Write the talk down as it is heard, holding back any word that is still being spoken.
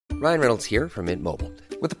Ryan Reynolds here from Mint Mobile.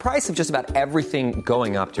 With the price of just about everything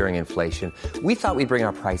going up during inflation, we thought we'd bring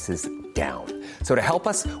our prices down. So to help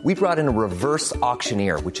us, we brought in a reverse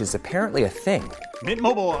auctioneer, which is apparently a thing. Mint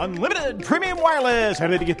Mobile Unlimited Premium Wireless. How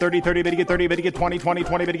to get 30, 30, bit to get 30, bit to get 20, 20,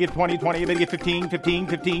 20, bit to get 20, 20, bit to get 15, 15,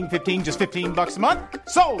 15, 15, just $15 a month?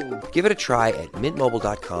 Sold! Give it a try at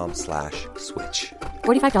mintmobile.com/switch.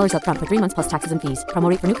 $45 up front for 3 months plus taxes and fees. Promo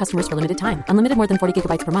rate for new customers for limited time. Unlimited more than 40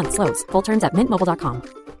 gigabytes per month. Slows full terms at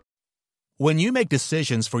mintmobile.com. When you make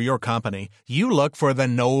decisions for your company, you look for the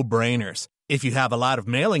no-brainers. If you have a lot of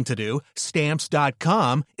mailing to do,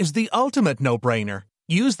 Stamps.com is the ultimate no-brainer.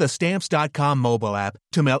 Use the Stamps.com mobile app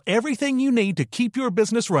to mail everything you need to keep your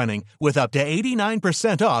business running with up to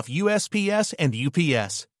 89% off USPS and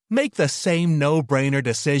UPS. Make the same no-brainer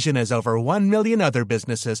decision as over 1 million other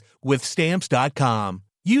businesses with Stamps.com.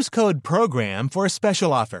 Use code PROGRAM for a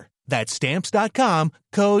special offer. That's Stamps.com,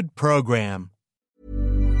 code PROGRAM.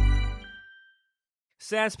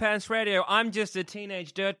 Sans Pants Radio, I'm just a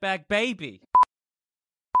teenage dirtbag baby.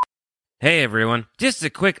 Hey everyone, just a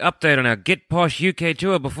quick update on our Get Posh UK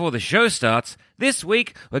tour before the show starts. This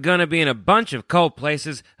week, we're going to be in a bunch of cold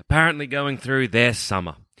places apparently going through their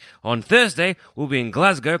summer. On Thursday, we'll be in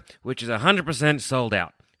Glasgow, which is 100% sold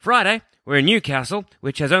out. Friday, we're in Newcastle,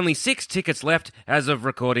 which has only 6 tickets left as of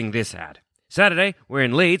recording this ad. Saturday, we're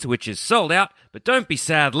in Leeds, which is sold out, but don't be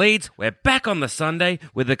sad, Leeds. We're back on the Sunday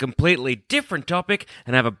with a completely different topic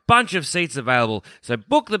and have a bunch of seats available, so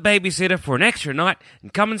book the babysitter for an extra night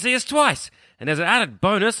and come and see us twice. And as an added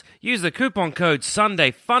bonus, use the coupon code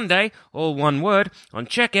SUNDAYFUNDAY, all one word, on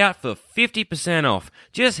checkout for 50% off.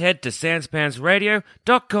 Just head to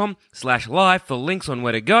sanspantsradio.com/live for links on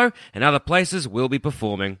where to go and other places we'll be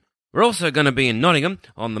performing. We're also going to be in Nottingham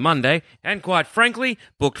on the Monday, and quite frankly,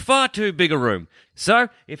 booked far too big a room. So,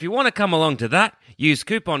 if you want to come along to that, use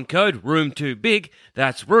coupon code ROOM2BIG,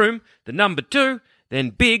 that's room, the number 2,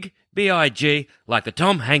 then big, B-I-G, like the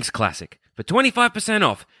Tom Hanks classic, for 25%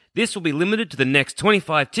 off. This will be limited to the next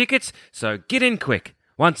 25 tickets, so get in quick.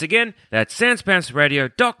 Once again, that's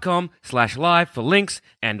sanspantsradio.com/live for links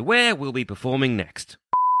and where we'll be performing next.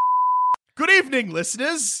 Good evening,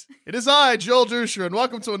 listeners. It is I, Joel Dusher, and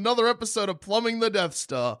welcome to another episode of Plumbing the Death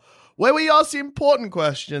Star, where we ask important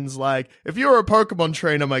questions like, if you were a Pokemon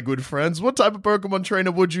trainer, my good friends, what type of Pokemon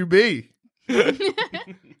trainer would you be?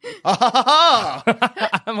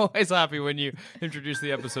 I'm always happy when you introduce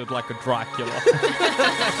the episode like a Dracula.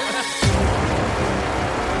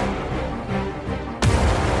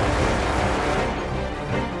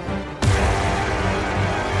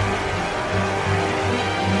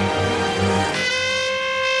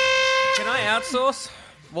 Outsource?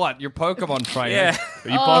 What, your Pokemon trainer? Yeah. Are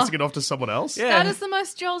you passing it off to someone else? Yeah. That is the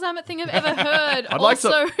most Joel Zammett thing I've ever heard.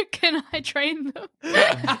 Can I train them?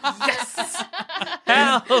 Yes!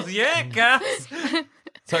 Hell yeah, Cass!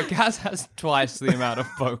 So Cass has twice the amount of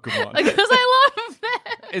Pokemon. Because I love them.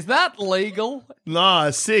 Is that legal?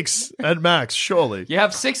 Nah, 6 at max, surely. You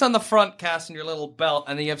have 6 on the front, Cass, in your little belt,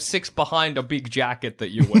 and then you have 6 behind a big jacket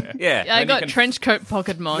that you wear. Yeah. I got trench coat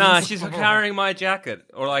Pokemon. Nah, she's carrying my jacket,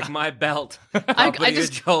 or like my belt. I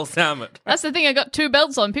just Joel Zammett. That's the thing, I got 2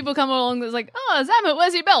 belts on. People come along that's like, oh, Zammett,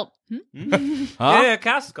 where's your belt? Huh? Yeah,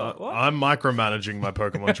 Cass got what? I'm micromanaging my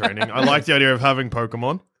Pokemon training. I like the idea of having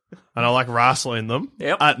Pokemon, and I like wrestling them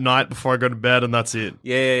at night before I go to bed, and that's it.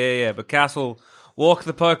 Yeah. But Cass will walk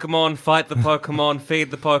the Pokemon, fight the Pokemon,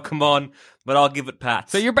 feed the Pokemon, but I'll give it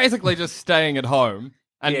pats. So you're basically just staying at home,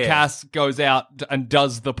 and Cass goes out and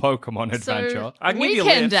does the Pokemon adventure. I can give you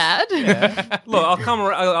Weekend lifts. Dad. Yeah. Look,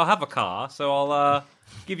 I'll have a car, so I'll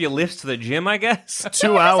give you lifts to the gym, I guess.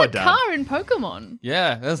 2 hour There's a car in Pokemon.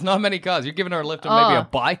 Yeah, there's not many cars. You're giving her a lift and maybe a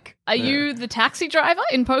bike. Are you the taxi driver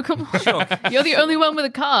in Pokemon? Sure. You're the only one with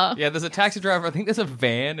a car. Yeah, there's a taxi driver. I think there's a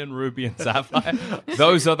van in Ruby and Sapphire.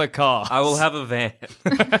 Those are the cars. I will have a van.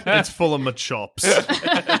 It's full of Machops.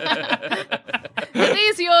 Are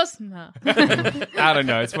these yours? No. I don't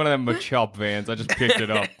know. It's one of them Machop vans. I just picked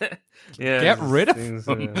it up. Yeah, Get rid of things,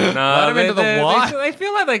 them. No, Let them into the wild. I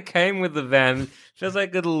feel like they came with the van. Feels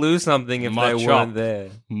like they'd lose something if they weren't there.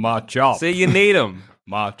 Machop. See, you need them.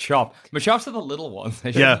 Machop. Machops are the little ones.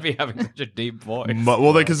 They shouldn't be having such a deep voice.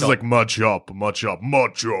 Because it's like Machop.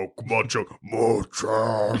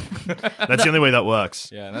 That's the only way that works.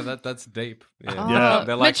 Yeah, that's deep. Yeah.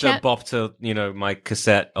 They like to bop to, my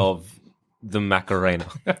cassette of the Macarena.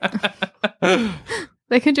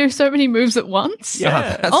 They can do so many moves at once.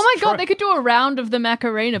 Yeah. Oh my god, they could do a round of the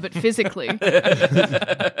Macarena, but physically.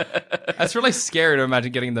 That's really scary to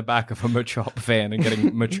imagine getting in the back of a Machop van and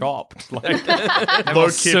getting machopped. Like, Low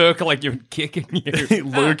everyone's circling you and kicking you.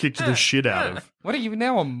 Lou kicked the shit out of. What are you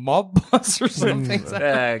now, a mob boss or something?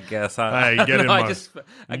 I guess Hey, get in I my-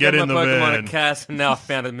 I get got in my the Pokemon van. at Cass, and now I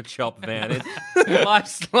found a Machop van.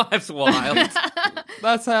 Life's wild.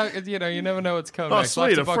 That's how, you never know what's coming Oh, next. sweet,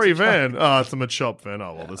 Life's a box free of chocolate. van. Oh, it's a Machop van.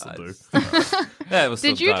 Oh, well, this'll do. Yeah, we're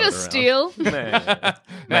still Did you driving just around. steal? Nah,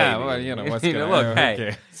 Nah, well, what's You going know, on? look,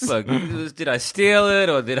 hey, look, did I steal it,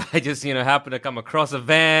 or did I just, happen to come across a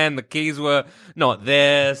van? The keys were not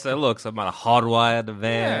there, so look, I might have hardwired the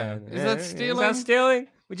van. Yeah. Is that stealing? Is that stealing?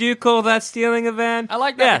 Would you call that stealing a van? I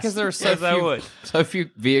like that Yes. because there are Yes, I would. so few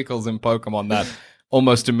vehicles in Pokemon that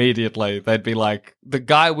almost immediately they'd be like, the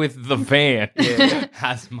guy with the van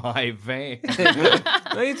has my van.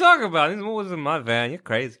 What are you talking about? This wasn't my van. You're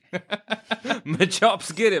crazy.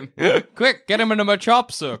 Machops, get him. Quick, get him in a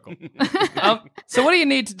Machop circle. So what do you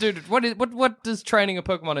need to do? What does training a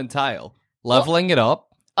Pokemon entail? Leveling it up?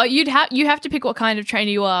 Oh, you have to pick what kind of trainer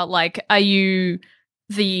you are. Like, are you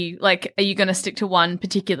going to stick to one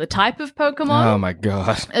particular type of Pokemon? Oh my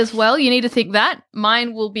god. As well, you need to think that.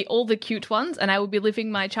 Mine will be all the cute ones, and I will be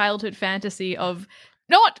living my childhood fantasy of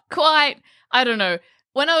not quite, I don't know.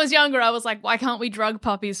 When I was younger, I was like, why can't we drug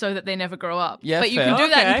puppies so that they never grow up? Yeah, but you fair. can do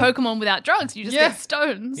that in Okay. Pokemon without drugs. You just Yeah. get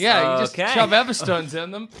stones. Yeah, you just Okay. shove Everstones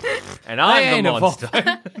in them. And They I'm ain't the monster.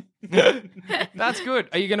 That's good.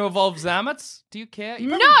 Are you going to evolve Zametz? Do you care? You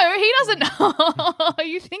No, he doesn't know.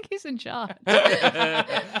 You think he's in charge.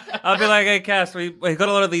 I'll be like, hey, Cass, we got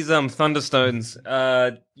a lot of these Thunderstones.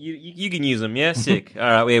 You can use them, yeah? Sick. All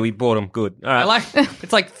right, yeah, we bought them. Good. All right. I like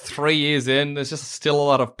it's like 3 years in. There's just still a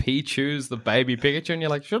lot of Pichus, the baby Pikachu, and you're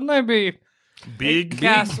like, shouldn't they be? Big.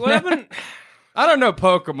 Cass, what happened? I don't know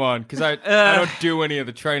Pokemon because I don't do any of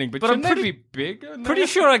the training, but I'm shouldn't pretty- they be bigger? Pretty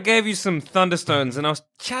sure I gave you some Thunderstones, and I was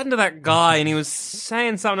chatting to that guy, and he was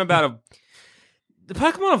saying something about the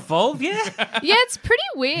Pokemon evolve, yeah? Yeah, it's pretty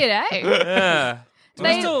weird, eh? Yeah. Do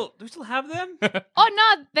They- we still have them? Oh,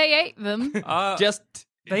 no, they ate them. Just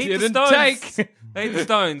They eat the didn't stones. take. They eat the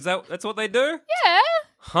stones. That's what they do? Yeah,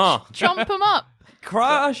 Huh. chomp them up.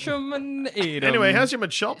 Crush them and eat 'em. Anyway, how's your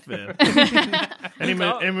Machop van? any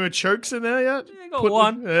Machokes in there yet? I got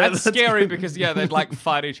one. Yeah, That's scary because they'd like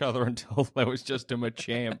fight each other until there was just a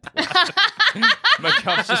Machamp.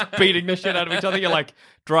 Machop's just beating the shit out of each other. You're like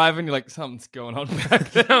driving, you're like, something's going on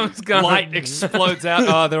back there. Something's going on. Light explodes out.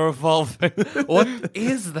 Oh, they're evolving. What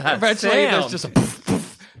is that Eventually, sound? there's just a poof,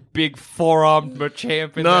 poof, big four-armed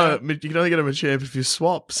Machamp in No, there. you can only get a Machamp if you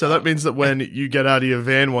swap. So that means that when you get out of your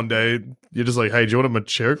van one day, you're just like, hey, do you want a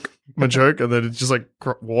Machoke? And then it just like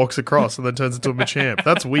walks across and then turns into a Machamp.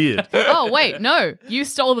 That's weird. Oh, wait, no. You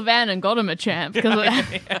stole the van and got him a champ. Because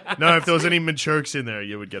No, if there was any Machokes in there,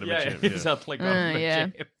 you would get a Yeah, Machamp. Yeah. exactly. yeah.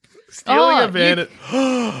 Stealing Oh, a van,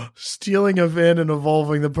 stealing a van and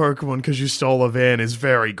evolving the Pokemon because you stole a van is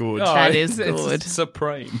very good. That is it's good.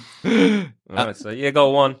 supreme. All right, so you got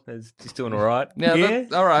one. He's doing all right. Yeah,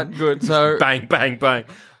 all right, good. So, Bang, bang, bang.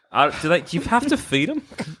 Do you have to feed them?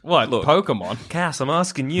 what? Look. Pokemon? Cass, I'm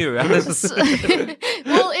asking you.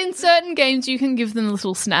 Well, in certain games, you can give them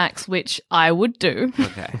little snacks, which I would do.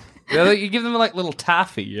 Okay. Yeah, you give them like little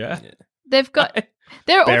taffy, yeah? They've got...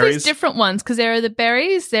 There are all Berries? these different ones, because there are the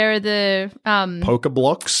berries, there are the...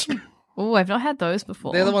 Pokeblocks? Oh, I've not had those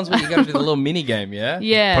before. They're the ones where you got to do the little mini game, yeah?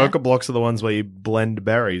 Yeah. Pokeblocks are the ones where you blend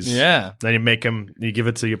berries. Yeah. Then you make them, you give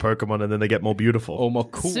it to your Pokemon, and then they get more beautiful. Or more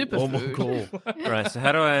cool. Super Or more food. cool. All right, so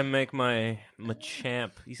how do I make my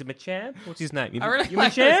Machamp? You said Machamp? What's his name? You, I really you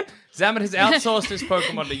like Machamp? Zamet has outsourced his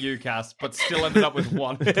Pokemon to you, Cass, but still ended up with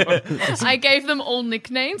one. I gave them all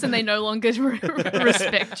nicknames, and they no longer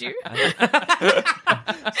respect you.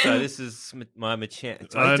 So this is my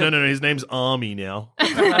Machamp. No. His name's Army now.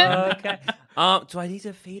 Okay. Do I need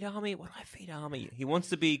to feed Army? What do I feed Army? He wants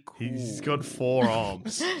to be cool. He's got 4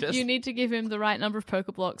 arms. You need to give him the right number of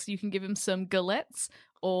Pokeblocks. You can give him some Galettes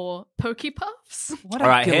or Pokepuffs. What All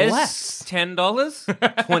right, here's $10,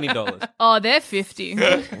 $20. Oh, they're 50.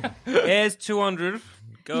 Here's $200.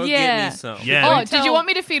 Go Yeah. get me some. Yeah. Oh, did you want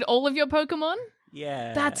me to feed all of your Pokemon?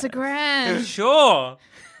 Yeah. That's $1,000. Sure.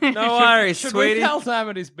 No worries, Should sweetie. we tell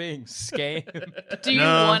Zamet is being scammed? Do you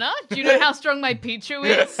No. wanna? Do you know how strong my Pichu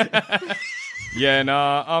is? Yeah,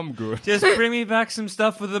 nah, I'm good. Just bring me back some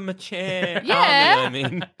stuff for the Machamp. Yeah. Army, I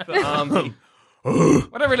mean. For Army.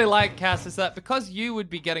 What I really like, Cass, is that because you would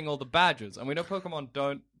be getting all the badges, and we know Pokemon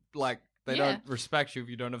don't, like, they Yeah. don't respect you if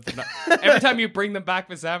you don't have the... Every time you bring them back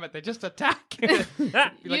for Zamet, they just attack. You're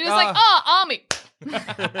You're just like, Army.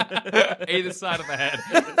 Either side of the head.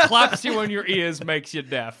 Claps you on your ears, makes you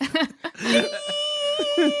deaf.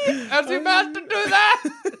 How's he about to do that?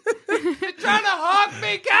 You're trying to hog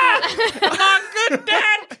me, Cass! I'm not good,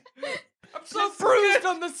 Dad! I'm so bruised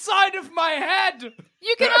on the side of my head!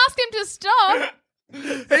 You can ask him to stop.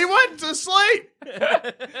 He went to sleep.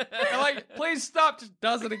 I'm like, please stop, just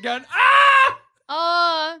does it again.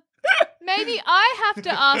 Maybe I have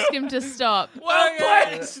to ask him to stop. Well,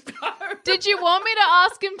 please stop! Did you want me to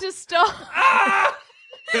ask him to stop?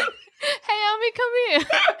 Hey, Army, come here.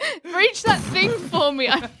 Reach that thing for me.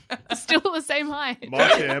 I'm still the same height. My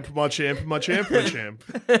champ, my champ, my champ, my champ.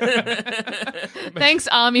 Thanks,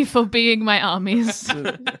 Army, for being my armies.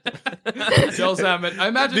 Joel Salmon, I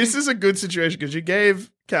imagine This is a good situation because you gave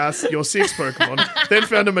Cass your 6 Pokemon, then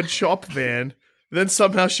found him a Chop van, then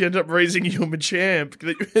somehow she ended up raising you a Machamp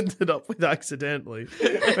that you ended up with accidentally.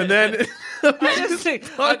 And then... I just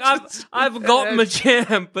think, like, I've got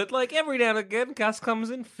Machamp, but like every now and again, Cass comes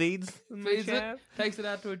in, feeds feeds Machamp. it, takes it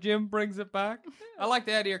out to a gym, brings it back. I like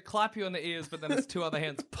the idea, clap you on the ears, but then its 2 other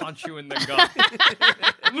hands punch you in the gut.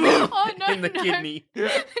 Oh, no, In the kidney.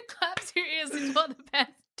 Claps your ears into what the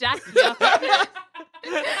pants dash.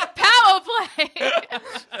 Power play.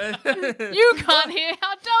 You can't hear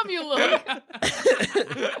how dumb you look.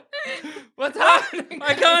 What's happening?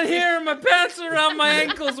 I can't hear him. My pants are around my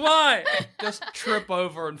ankles. Why? Just trip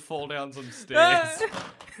over and fall down some stairs.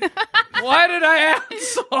 Why did I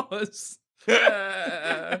outsource?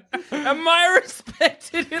 Am I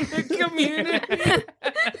respected in the community?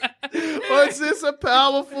 Was this a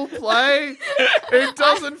powerful play? It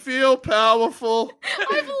doesn't feel powerful.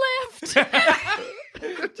 I've left.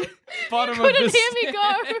 Bottom of Couldn't this hear me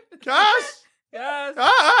go. Cass! Yes.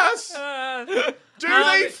 Cass! Do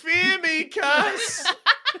they fear me, Cass?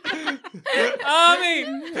 Army,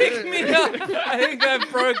 pick me up. I think I've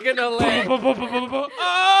broken a leg.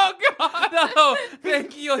 Oh, God! No,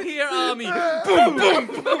 thank you. You're here, Army. Boom, boom,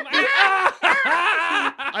 boom.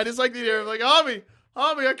 I just like the idea of like, Army,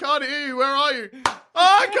 I can't hear you. Where are you? Oh,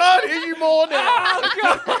 I can't hear you more now.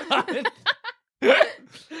 You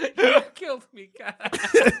killed me,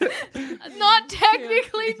 Cass. Not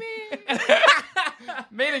technically me.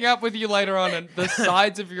 Meeting up with you later on and the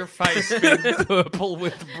sides of your face being purple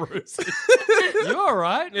with bruises. You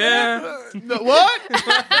alright? Yeah. No, what?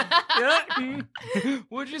 Yeah.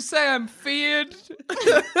 Would you say I'm feared?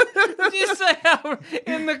 Would you say how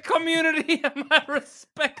in the community am I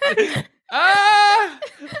respected?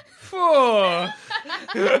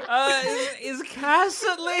 Is Cass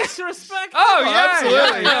at least respected? Oh, yeah,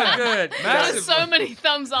 absolutely. yeah. Oh, good. There's so many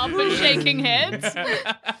thumbs up and shaking heads.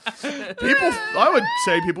 I would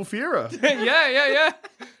say people fear her. Yeah.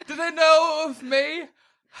 Do they know of me?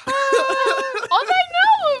 Oh, they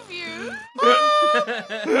know of you.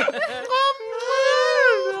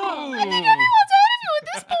 I think everyone's heard of you at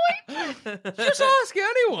this point. Just ask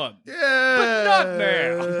anyone. Yeah. But not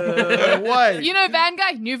now. Wait. You know Van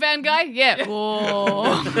Guy? New Van Guy? Yeah.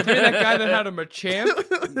 Oh. You know that guy that had a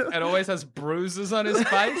Machamp and always has bruises on his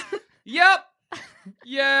face? Yep.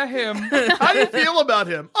 Yeah, him. How do you feel about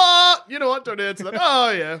him? You know what? Don't answer that.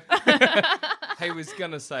 Oh, yeah. He was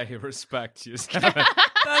gonna say he respects you.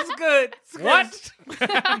 That's good. What? No,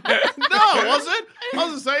 it wasn't. I was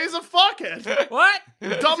going to say he's a fuckhead. What?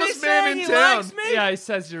 Dumbest Did he man say in he town. likes me? Yeah, he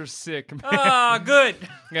says you're sick, man. Oh, good.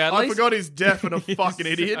 Yeah, at I least- forgot he's deaf and a fucking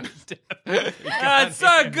idiot. It's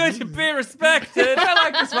so good to be respected. I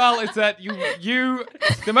like as well is that you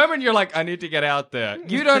the moment you're like, I need to get out there,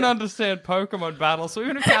 you don't understand Pokemon battle, so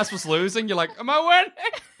even if Cass was losing, you're like, am I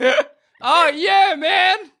winning? Oh yeah,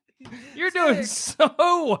 man. You're doing so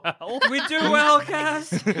well. We do well,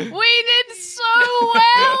 Cass. We did so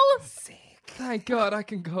well. Thank God I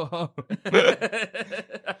can go home.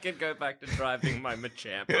 I can go back to driving my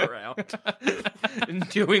Machamp around and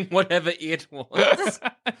doing whatever it wants.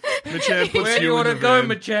 Machamp puts Where do you you want in to the go, van.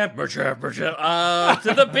 Machamp?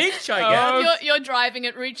 To the beach, I guess. You're driving,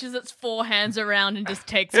 it reaches its 4 hands around and just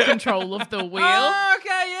takes control of the wheel. Oh,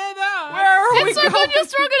 okay, yeah, no. Where are we It's so going? good you're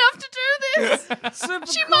strong enough to do this. Super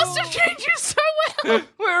She cool. must have trained you so well.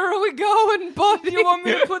 Where are we going, buddy? Do you want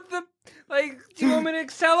me to put the... do you want me to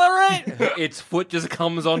accelerate? Its foot just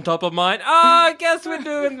comes on top of mine. Oh, I guess we're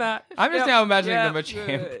doing that. I'm just Yep, now imagining yep, the Machamp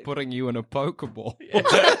good. putting you in a Pokeball. He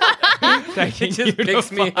Taking just you to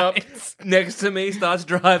picks me up fights. next to me, starts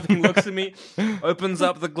driving, looks at me, opens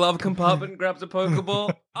up the glove compartment, grabs a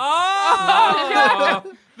Pokeball. Oh!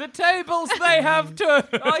 The tables they have turned.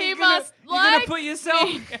 Oh, He you're gonna, must you're gonna like put yourself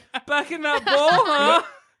back in that ball, huh?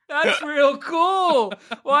 That's real cool.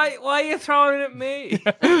 Why are you throwing it at me?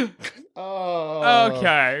 Oh.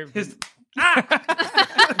 Okay. Just- Not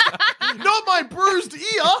my bruised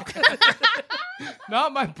ear.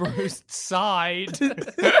 Not my bruised side.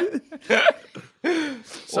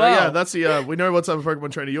 So Wow. yeah, that's the we know what type of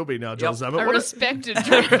Pokemon trainer you'll be now, Joel Zammit. A What respected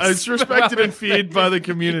It's respected and feared by the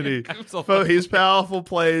community for his powerful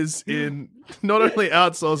plays in not only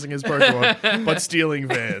outsourcing his Pokemon, but stealing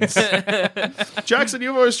vans. Jackson,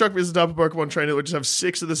 you've always struck me as the type of Pokemon trainer that would just have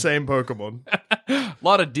 6 of the same Pokemon. A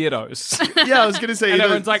lot of dittos. Yeah, I was going to say... And either-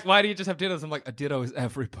 everyone's like, why do you just have dittos? I'm like, a ditto is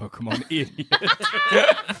every Pokemon, idiot.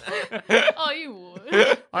 Oh, you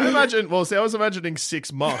would. I imagine... Well, see, I was imagining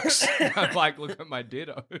 6 Mucks. I'm like, look at my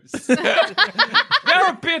dittos. They're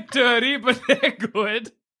a bit dirty, but they're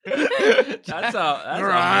good. That's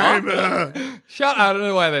Grimer. Shut I don't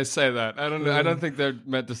know why they say that. I don't think they're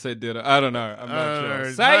meant to say ditto. I don't know. I'm not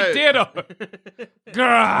sure. Say Hey. ditto.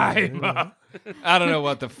 Grime. I don't know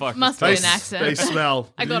what the fuck. Must is be an accent. They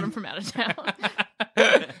smell. I got him from out of town.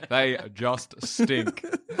 They just stink.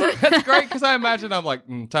 That's great because I imagine I'm like,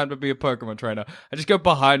 time to be a Pokemon trainer. I just go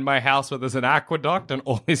behind my house where there's an aqueduct and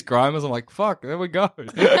all these Grimers. I'm like, fuck, there we go.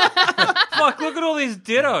 Fuck, look at all these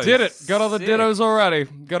dittos. Did it. Got all the Sick. dittos already.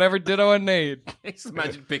 Got every ditto I need. Just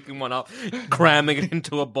imagine picking one up, cramming it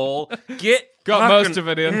into a ball. Got fucking most of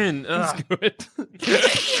it in. Ugh. Good.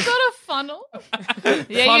 You got a funnel?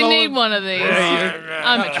 Yeah, Funnel. you need one of these.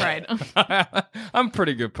 I'm a trainer. I'm a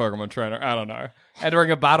pretty good Pokemon trainer. I don't know.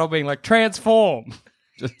 Entering a battle being like, transform.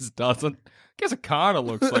 Just doesn't. Guess it kind of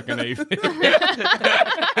looks like an Eevee.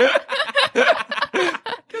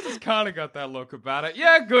 Guess it's kind of got that look about it.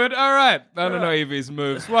 Yeah, good. All right. I don't know Eevee's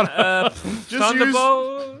moves. What? Just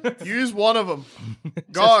Thunderbolt. use one of them.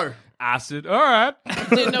 Go. Acid. All right.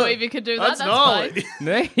 Didn't know Evie could do that. That's That's gnarly.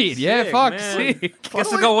 fine. Neat. Yeah, Sick, fuck. man. Sick.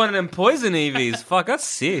 Guess I got one of them poison Eevees. Fuck, that's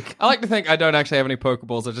sick. I like to think I don't actually have any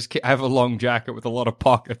Pokeballs. I just have a long jacket with a lot of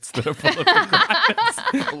pockets that are full of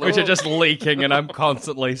the which are just leaking, and I'm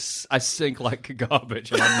constantly I sink like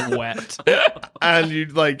garbage, and I'm wet. And you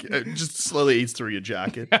just slowly eats through your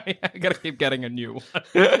jacket. I gotta keep getting a new one.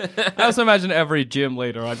 I also imagine every gym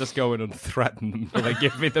leader, I just go in and threaten them till they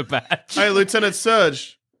give me the badge. Hey, Lieutenant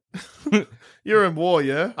Surge. You're in war,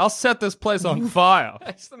 yeah? I'll set this place on fire.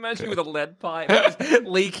 I just imagine with a lead pipe, just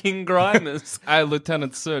leaking Grimers. Hey,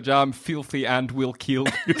 Lieutenant Surge, I'm filthy and will kill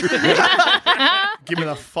you. Give me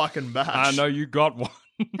the fucking badge. I know you got one.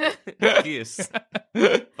 Giss.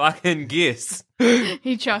 Fucking giss.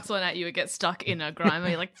 He chucks one at you, it gets stuck in a Grimer.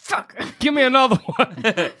 You're like, fuck. Give me another one.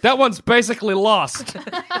 That one's basically lost. You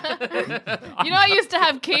know, I used to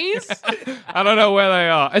have keys. I don't know where they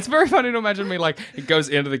are. It's very funny to imagine me like, it goes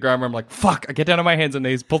into the Grimer. I'm like, fuck. I get down on my hands and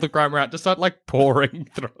knees, pull the Grimer out, just start like pouring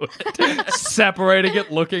through it, separating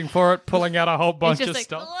it, looking for it, pulling out a whole It's bunch just of like,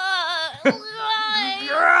 stuff.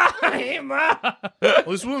 Well,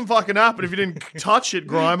 this wouldn't fucking happen if you didn't touch it,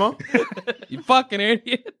 Grimer. You fucking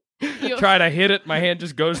idiot. Try to hit it, my hand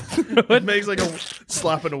just goes through It it. makes like a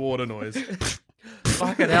slap in the water noise.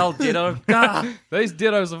 Fucking hell, Ditto. God. These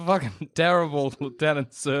dittos are fucking terrible,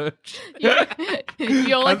 Lieutenant Surge.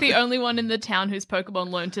 You're like the only one in the town whose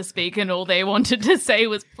Pokemon learned to speak, and all they wanted to say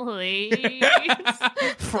was, please.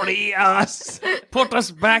 Free us. Put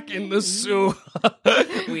us back in the sewer.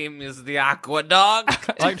 We miss the aqua dog.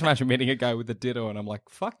 I like to imagine meeting a guy with a ditto and I'm like,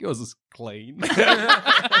 fuck, yours is clean.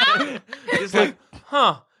 Just like,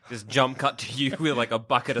 huh. Just jump cut to you with like a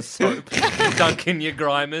bucket of soap, dunking your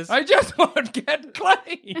Grimers. I just won't get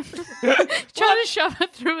clean. Trying to shove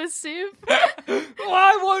it through a sieve.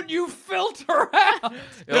 Why won't you filter out?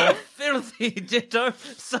 You're filthy, Ditto.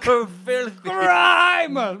 So filthy.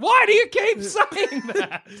 Grime! Why do you keep saying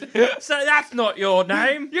that? So that's not your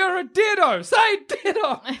name. You're a ditto. Say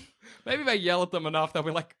ditto. Maybe if I yell at them enough, they'll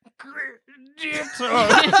be like, ditto.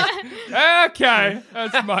 Okay,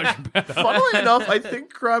 that's much better. Funnily enough, I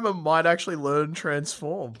think Grimer might actually learn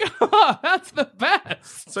transform. That's the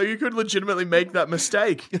best. So you could legitimately make that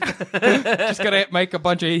mistake. Just gotta make a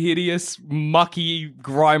bunch of hideous, mucky,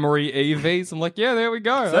 grimery EVs. I'm like, yeah, there we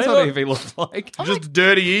go. That's what look. EV looks like. Just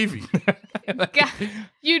dirty Eevee.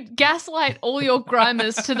 You'd gaslight all your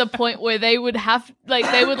Grimers to the point where they would have,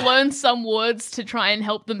 they would learn some words to try and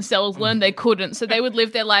help themselves learn they couldn't. So they would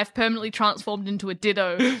live their life permanently transformed into a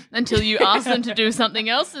Ditto until you ask them to do something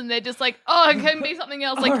else, and they're just like, oh, it can be something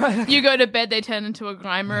else. Like, you go to bed, they turn into a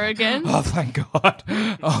Grimer again. Oh, thank God.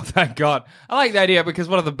 Oh, thank God. I like the idea because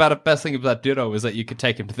one of the best things about Ditto is that you could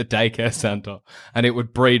take him to the daycare center and it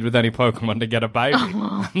would breed with any Pokemon to get a baby.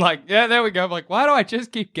 I'm like, yeah, there we go. I'm like, why do I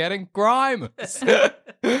just keep getting Grimers?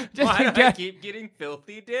 Why do I keep getting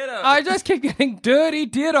filthy Ditto? I just keep getting dirty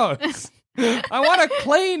Dittos. I want a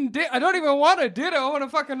clean I don't even want a Ditto. I want a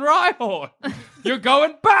fucking Rhyhorn. You're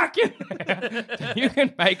going back in there. You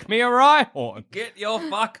can make me a Rhyhorn. Get your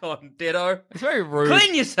fuck on, Ditto. It's very rude.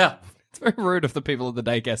 Clean yourself. It's very rude of the people at the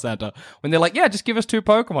daycare center when they're like, yeah, just give us 2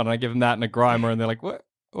 Pokemon. And I give them that and a Grimer and they're like, what?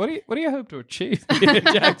 What do you hope to achieve here,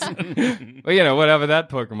 Jackson? Well, whatever that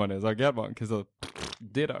Pokemon is, I get one because of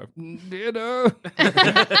Ditto. Ditto.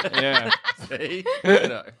 Yeah. See?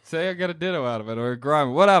 Say I get a Ditto out of it or a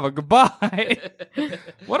Grimer. Whatever. Goodbye.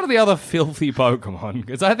 What are the other filthy Pokemon?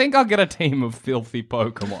 Because I think I'll get a team of filthy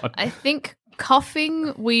Pokemon. I think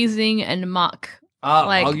coughing, wheezing, and muck.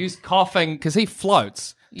 I'll use coughing because he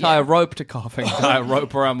floats. Tie a rope to coughing, tie a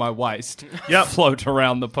rope around my waist. Yep. Float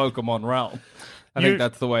around the Pokemon realm. I think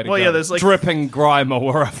that's the way to go. Yeah, there's dripping Grimer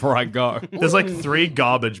wherever I go. There's 3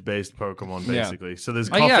 garbage-based Pokemon, basically. So there's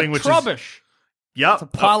Oh, coughing, which Trubbish. is... Yep. It's a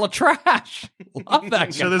pile of trash. Love that guy.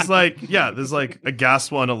 So there's there's a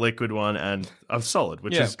gas one, a liquid one, and a solid,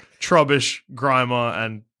 which is Trubbish, Grimer,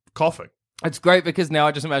 and coughing. It's great because now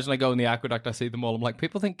I just imagine I go in the aqueduct, I see them all. I'm like,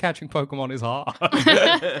 people think catching Pokemon is hard.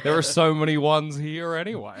 There are so many ones here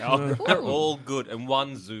anyway. They're all good, and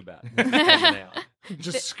one Zubat. Coming out. You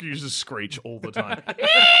just screech all the time.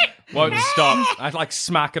 Won't stop. I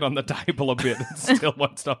smack it on the table a bit and still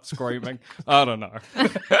won't stop screaming. I don't know.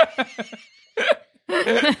 Boom,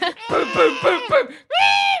 boom, boom, boom.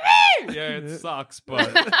 Yeah, it sucks, but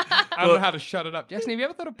I don't know how to shut it up. Jackson, have you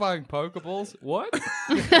ever thought of buying Pokeballs? What?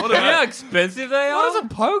 You know how expensive they are? What is a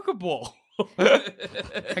Pokeball?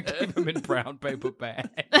 I keep them in brown paper bags.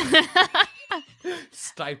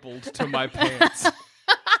 Stapled to my pants.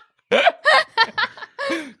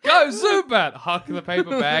 Go, Zubat! Huck the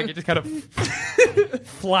paper bag. It just kind of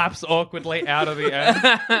flaps awkwardly out of the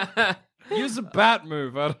air. Use a bat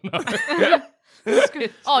move. I don't know.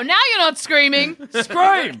 Oh, now you're not screaming.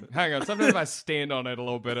 Scream! Hang on. Sometimes if I stand on it a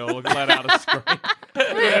little bit, it'll let out a scream.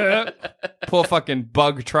 Poor fucking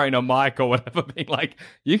bug trainer Mike or whatever being like,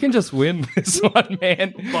 you can just win this one,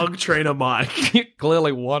 man. Bug trainer Mike. You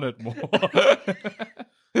clearly want it more.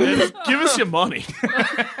 Give us your money.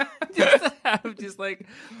 Just have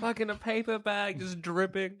fucking a paper bag just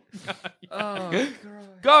dripping. Oh, God.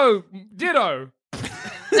 Go, Ditto!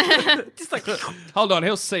 Just Hold on,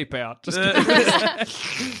 he'll seep out. Just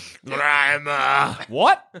Grimer.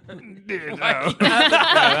 What? Ditto. Yeah,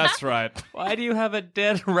 that's right. why do you have a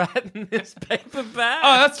dead rat in this paper bag?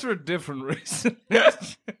 Oh, that's for a different reason.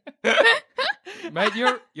 Mate,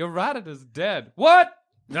 your rabbit is dead. What?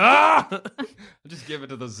 Ah! I'll just give it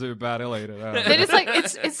to the Zubat. He'll eat it. They're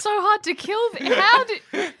just it's so hard to kill. How did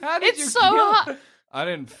It's it's so hard? I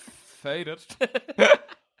didn't feed it.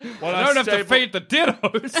 When I don't have to feed the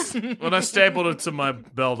Dittos. When I stapled it to my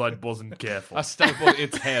belt, I wasn't careful. I stapled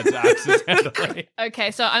its head accidentally. Okay,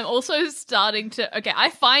 so I'm also starting to... Okay, I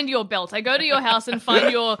find your belt. I go to your house and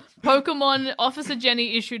find your Pokemon Officer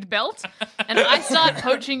Jenny issued belt, and I start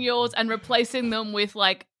poaching yours and replacing them with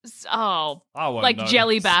I won't like notice.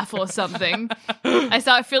 jelly bath or something. I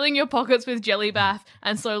start filling your pockets with jelly bath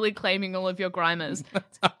and slowly claiming all of your Grimers.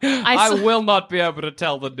 I will not be able to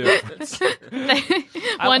tell the difference.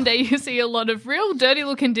 One day you see a lot of real dirty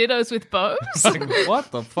looking Dittos with bows. Like, what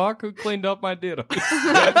the fuck? Who cleaned up my Dittos?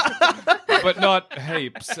 But not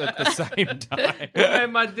heaps at the same time. Hey,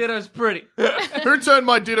 my Ditto's pretty. Who turned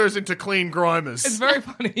my Dittos into clean Grimers? It's very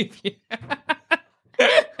funny if you...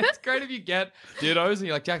 It's great if you get Dittos and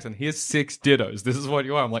you're like, Jackson, here's 6 Dittos. This is what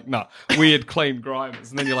you are. I'm like, no, weird clean Grimers.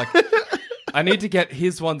 And then you're like, I need to get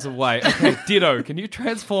his ones away. Okay, Ditto, can you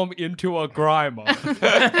transform into a Grimer?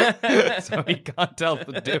 So he can't tell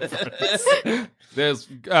the difference.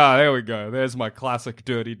 There we go. There's my classic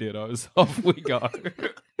dirty Dittos. Off we go.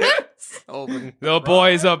 The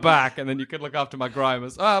boys are back, and then you can look after my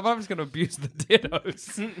Grimers. Oh, I'm just going to abuse the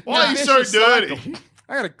Dittos. Why are you so dirty?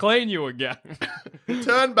 I gotta clean you again.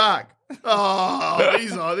 Turn back. Oh,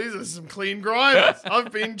 these are some clean Grimers.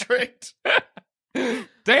 I've been tricked.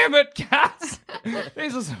 Damn it, cats!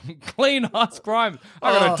 These are some clean husk Grimers.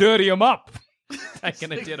 I gotta dirty them up.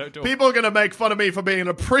 Taking a Ditto to People are going to make fun of me for being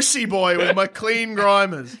a prissy boy with my clean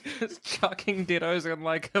Grimers. Just chucking Dittos in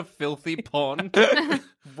a filthy pond.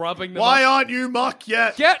 rubbing them Why up. aren't you muck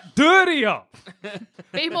yet? Get dirtier!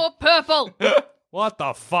 Be more purple. What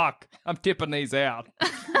the fuck? I'm tipping these out.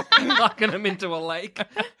 Knocking them into a lake.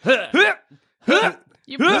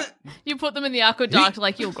 You put them in the aqueduct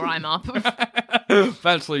like you'll grime up.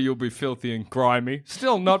 Eventually you'll be filthy and grimy.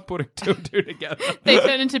 Still not putting 2 and 2 together. They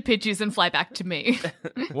turn into Pidgeys and fly back to me.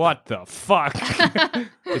 What the fuck?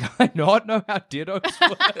 Did I not know how Dittos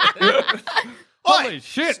work? Holy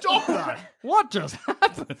shit! Stop that! What just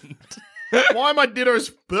happened? Why are my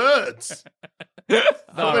Dittos birds? Or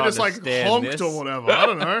they just understand honked this. or whatever. I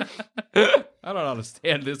don't know. I don't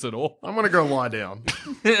understand this at all. I'm going to go lie down.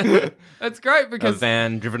 It's great A because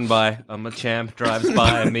van driven by a Machamp drives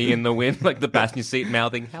by me in the wind, like the passenger seat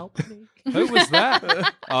mouthing, help me. who was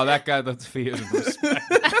that? Oh, that guy that's feared and respect.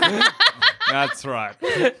 That's right.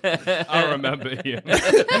 I remember him.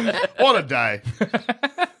 What a day.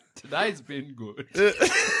 Today's been good.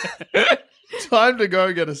 Time to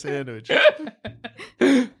go get a sandwich.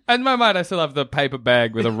 In my mind, I still have the paper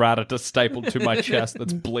bag with a Rattata stapled to my chest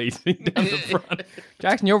that's bleeding down the front.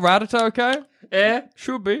 Jackson, your Rattata okay? Yeah,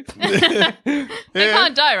 should be. They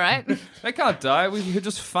can't die, right? They can't die. We could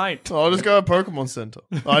just faint. I'll just go to Pokemon Center.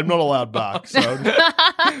 I'm not allowed back, so...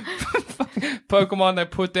 Pokemon, they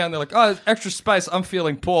put down, they're like, oh, there's extra space. I'm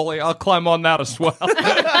feeling poorly. I'll climb on that as well.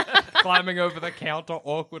 Climbing over the counter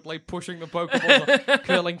awkwardly, pushing the Pokeball,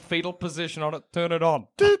 curling fetal position on it, turn it on.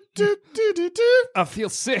 I feel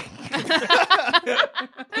sick.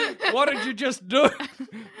 What did you just do?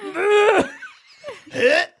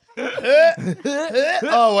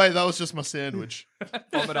 Oh, wait, that was just my sandwich.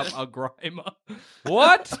 Vomit up a Grimer.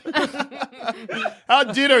 What?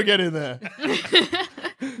 How'd Ditto get in there?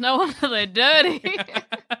 No wonder they're dirty.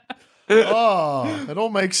 Oh, it all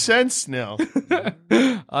makes sense now.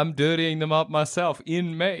 I'm dirtying them up myself,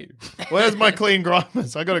 in me. Where's my clean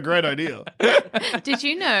Grimers? I got a great idea. Did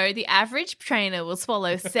you know the average trainer will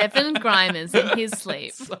swallow 7 Grimers in his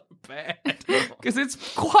sleep? So bad. Because it's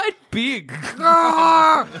quite big.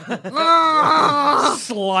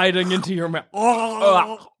 Sliding into your mouth.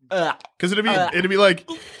 Because it'd be like...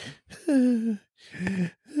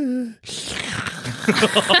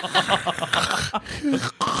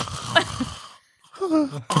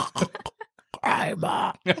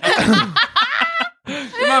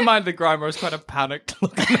 In my mind, the Grimer was quite a panicked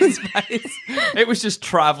look on his face. It was just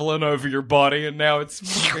traveling over your body, and now it's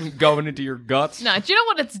fucking going into your guts. No, do you know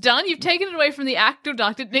what it's done? You've taken it away from the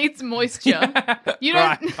aqueduct. It needs moisture. You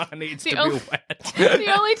don't. Grimer needs to the be only- wet.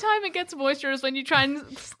 The only time it gets moisture is when you try and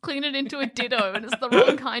clean it into a Ditto, and it's the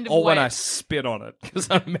wrong kind of Or wet. when I spit on it, because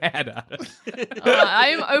I'm mad at it. I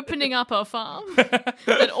am opening up a farm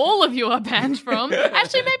that all of you are banned from.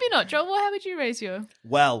 Actually, maybe not. Joel, how would you raise your...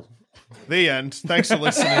 Well, the end. Thanks for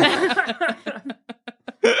listening.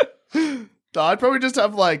 I'd probably just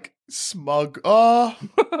have, like, smug... Oh...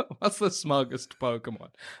 What's the smuggest Pokemon?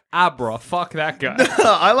 Abra. Fuck that guy.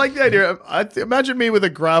 I like the idea. Imagine me with a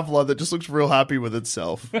Graveler that just looks real happy with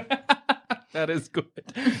itself. That is good.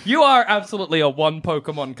 You are absolutely a one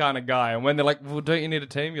Pokemon kind of guy. And when they're like, well, don't you need a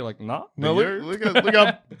team? You're like, nah. No, do you?" look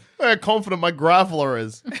how confident my Graveler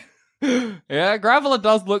is. Yeah, Graveler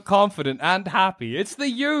does look confident and happy. It's the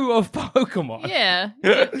you of Pokemon. Yeah.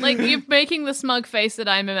 Like, you're making the smug face that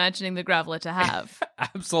I'm imagining the Graveler to have.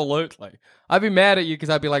 Absolutely. I'd be mad at you because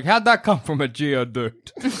I'd be like, how'd that come from a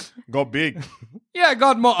Geodude? Got big. Yeah, I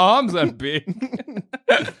got more arms than big.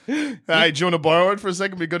 Hey, do you want to borrow it for a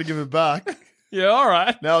second? We got to give it back. Yeah, all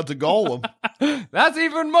right. Now it's a Golem. That's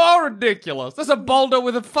even more ridiculous. There's a boulder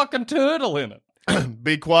with a fucking turtle in it.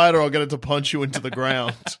 Be quiet or I'll get it to punch you into the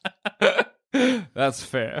ground. That's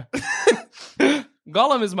fair.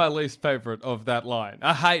 Gollum is my least favorite of that line.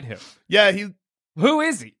 I hate him. Yeah, Who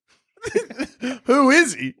is he? who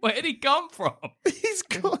is he? Where'd he come from? He's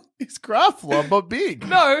Graveler, but big.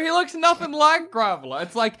 No, he looks nothing like Graveler.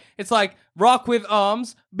 It's like rock with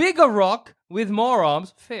arms, bigger rock with more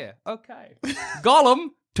arms. Fair, okay. Gollum,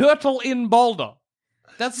 turtle in boulder.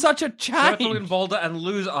 That's such a change. Turtle in boulder and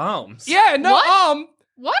lose arms. Yeah, no What? arm,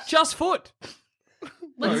 What? just foot.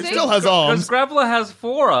 Let's He see. still has Because arms. Graveler has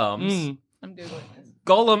 4 arms. Mm. I'm Googling this.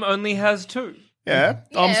 Golem only has 2. Yeah,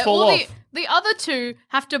 arms Yeah, fall well, off. the other 2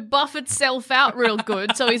 have to buff itself out real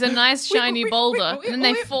good, so he's a nice shiny boulder, and then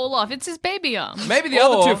they fall off. It's his baby arm. Maybe the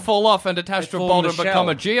Or other 2 fall off and attach to a form boulder a and become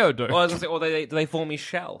a shell. Geodude. Or, I was gonna say, or they form his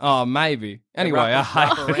shell. Oh, maybe. Anyway, I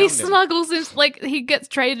hate around He him. snuggles him, like, he gets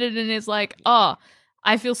traded and is like, oh,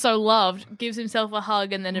 I feel so loved, gives himself a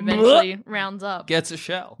hug, and then eventually rounds up. gets a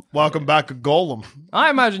shell. Welcome back, a Golem. I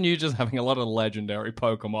imagine you just having a lot of legendary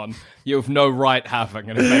Pokemon you have no right having,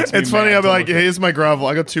 and it makes me It's funny, mad I'll be to like, look at. here's my Graveler.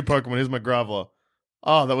 I got 2 Pokemon, here's my Graveler.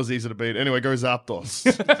 Oh, that was easy to beat. Anyway, go Zapdos.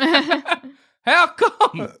 How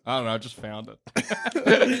come? I don't know, I just found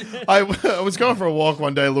it. I was going for a walk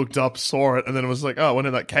one day, looked up, saw it, and then it was like, oh, I went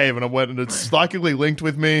in that cave, and I went, and it's psychically linked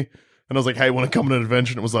with me. And I was like, hey, want to come on an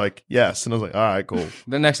adventure? And it was like, yes. And I was like, all right, cool.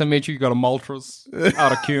 The next I meet you, you got a Moltres,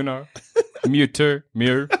 Articuno, Mewtwo,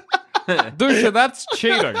 Mew. Dude, that's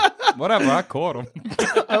cheating. Whatever, I caught him.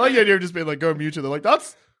 I like the idea of just being like, go Mewtwo. They're like,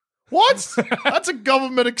 that's, what? That's a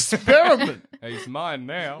government experiment. He's mine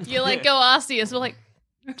now. You're like, go Arceus. We're like,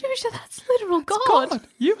 Dusha, that's literal God.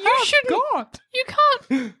 You have shouldn't- God. You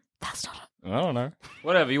can't. That's not I don't know.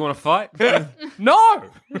 Whatever, you want to fight? No!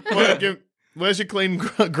 Well, Where's your clean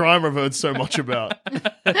Grimer I've heard so much about?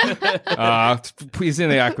 He's in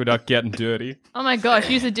the aqueduct getting dirty. Oh my gosh,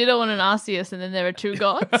 use a Ditto and an Arceus, and then there are two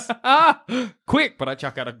gods. Quick, but I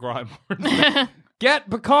chuck out a Grimer.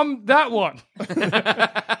 Become that one.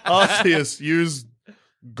 Arceus, use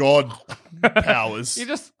God powers. You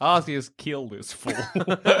just Arceus kill this fool.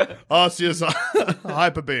 Arceus,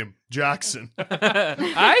 Hyper Beam, Jackson.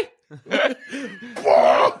 Hey?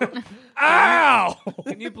 Ow!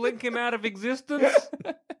 Can you blink him out of existence?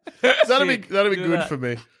 That'd be good for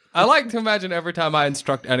me. I like to imagine every time I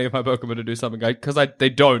instruct any of my Pokemon to do something, because I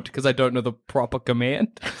don't know the proper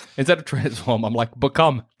command. Instead of transform, I'm like,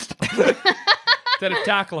 become. Instead of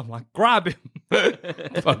tackle, I'm like, grab him.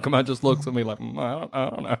 Pokemon just looks at me like, I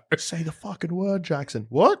don't know. Say the fucking word, Jackson.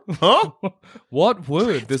 What? Huh? What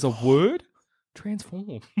word? There's a word?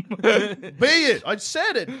 Transform. Be it. I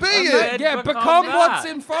said it. Be it. Yeah, become what's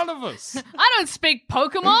in front of us. I don't speak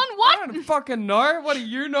Pokemon. I What? don't fucking know. What do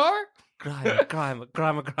you know?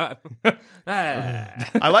 Grimer.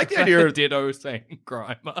 I like the idea of Ditto saying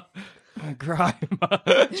Grimer.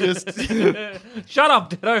 Grimer. just Shut up,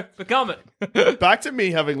 Ditto. Become it. back to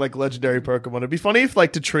me having like legendary Pokemon. It'd be funny if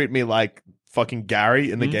like to treat me like fucking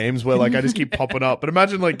Gary in the games where like I just keep popping up. But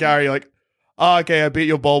imagine like Gary like, oh, okay, I beat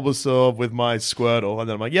your Bulbasaur with my Squirtle. And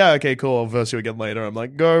then I'm like, yeah, okay, cool. I'll verse you again later. I'm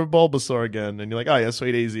like, go Bulbasaur again. And you're like, oh yeah,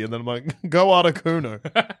 sweet, easy. And then I'm like, go Articuno.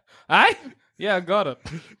 Hey? Yeah, I got it.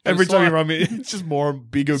 Every Just time you like- run me, it's just more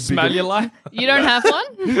bigger. Smell your life. You don't have one?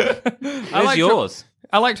 Where's yours?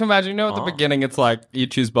 I like to imagine, at the beginning, it's like you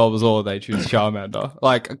choose Bulbasaur, they choose Charmander.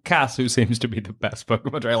 Like Cass, who seems to be the best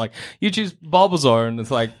Pokemon trainer, like you choose Bulbasaur, and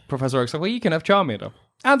it's like Professor Oak's like, well, you can have Charmander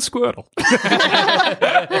and Squirtle.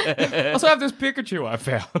 Also have this Pikachu I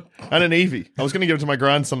found. And an Eevee. I was going to give it to my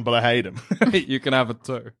grandson, but I hate him. You can have it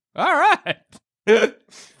too. All right.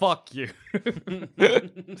 Fuck you.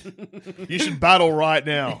 You should battle right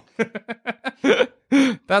now.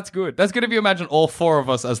 That's good. That's good if you imagine all four of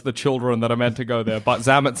us as the children that are meant to go there, but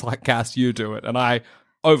Zamet's like, Cass, you do it, and I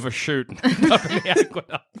overshoot up in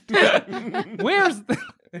the aqueduct. Where's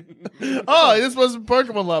Oh, this was a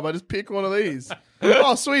Pokemon Lab. I just pick one of these.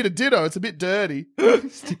 Oh, sweet, a Ditto. It's a bit dirty.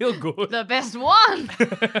 still good? The best one.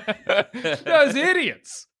 Those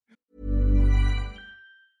idiots.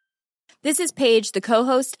 This is Paige, the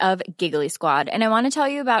co-host of Giggly Squad, and I want to tell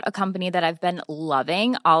you about a company that I've been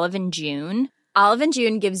loving, Olive & June. Olive &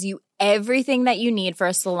 June gives you everything that you need for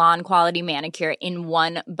a salon-quality manicure in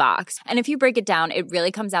one box. And if you break it down, it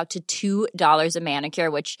really comes out to $2 a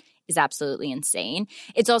manicure, which is absolutely insane.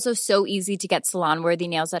 It's also so easy to get salon-worthy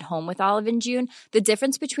nails at home with Olive & June. The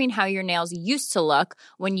difference between how your nails used to look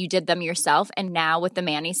when you did them yourself and now with the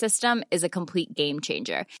Mani system is a complete game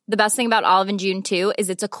changer. The best thing about Olive & June, too, is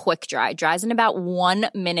it's a quick dry. Dries in about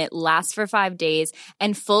 1 minute, lasts for 5 days,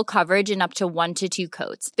 and full coverage in up to 1 to 2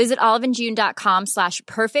 coats. Visit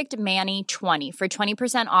oliveandjune.com/perfectmani20 for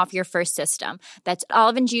 20% off your first system. That's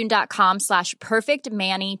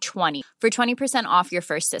oliveandjune.com/perfectmani20 for 20% off your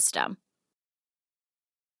first system.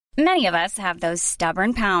 Many of us have those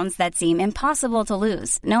stubborn pounds that seem impossible to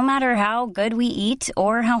lose, no matter how good we eat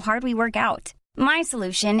or how hard we work out. My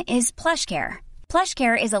solution is PlushCare.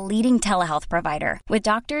 PlushCare is a leading telehealth provider with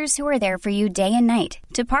doctors who are there for you day and night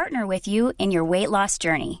to partner with you in your weight loss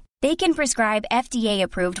journey. They can prescribe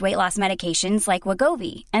FDA-approved weight loss medications like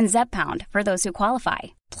Wegovy and Zepbound for those who qualify.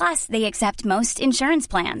 Plus, they accept most insurance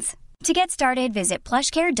plans. To get started, visit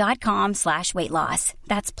plushcare.com/weightloss.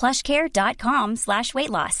 That's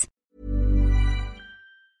plushcare.com/weightloss.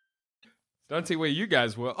 Don't see where you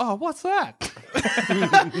guys were. Oh, what's that?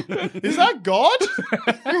 Is that God?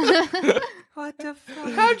 What the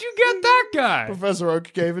fuck? How'd you get that guy? Professor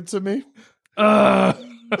Oak gave it to me. Why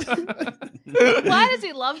does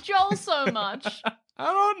he love Joel so much? I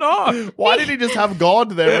don't know. Why did he just have God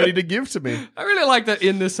there ready to give to me? I really like that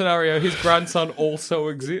in this scenario, his grandson also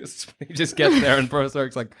exists. He just gets there and Professor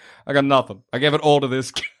Oak's like, I got nothing. I gave it all to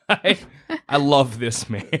this guy. I love this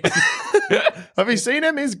man. Have you seen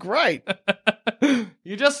him? He's great.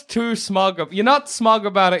 You're just too smug. You're not smug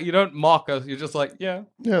about it. You don't mock us. You're just like, yeah.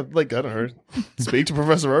 Yeah, like, I don't know. Speak to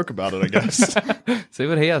Professor Oak about it, I guess. See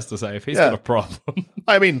what he has to say if he's got a problem.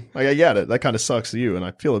 I mean, I get it. That kind of sucks to you, and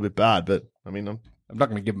I feel a bit bad, but, I mean, I'm not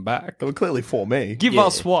going to give him back. they were clearly for me. Give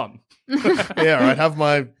us one. Yeah, right, have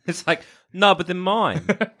my... It's like, no, but they're mine.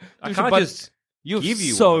 I can't But just you give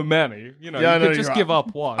you so one. many. You know, Yeah, I you know, could just you're give right.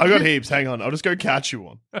 up one. I got heaps. Hang on. I'll just go catch you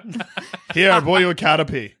one. Here, I bought you a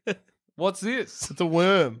Caterpie. What's this? It's a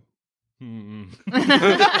worm.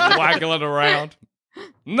 Waggle it around.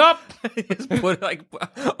 Nope. Just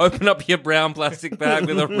open up your brown plastic bag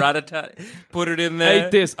with a rat-a-tat, put it in there.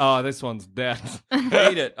 Eat this. Oh, this one's dead.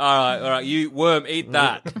 Eat it. All right. You worm, eat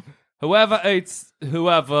that. Whoever eats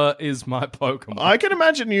whoever is my Pokemon. I can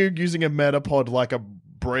imagine you using a Metapod like a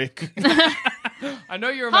brick. I know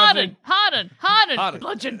you're imagining... Harden.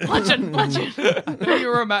 Bludgeon. I know you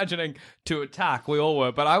were imagining to attack. We all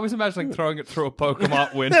were, but I was imagining throwing it through a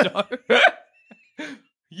Pokemon window.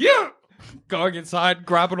 Yeah! Going inside,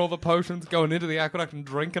 grabbing all the potions, going into the aqueduct and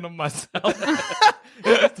drinking them myself.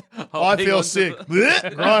 I feel sick.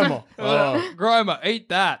 Grimer. Oh. Grimer, eat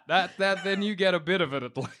that. That. Then you get a bit of it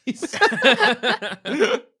at least.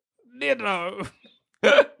 Ditto.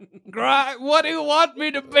 What do you want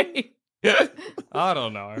me to be? I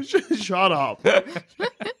don't know. Shut up.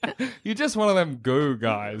 You're just one of them goo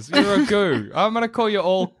guys. You're a goo. I'm going to call you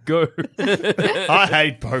all goo. I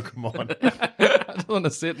hate Pokemon. I just want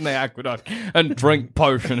to sit in the aqueduct and drink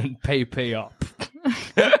potion and PP up.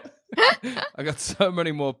 I got so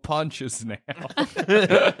many more punches now.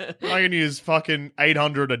 I can use fucking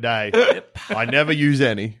 800 a day. I never use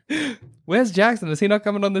any. Where's Jackson? Is he not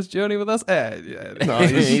coming on this journey with us? No,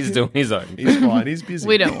 He's doing his own. He's fine. He's busy.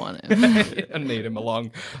 We don't want him. I need him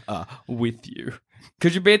along with you.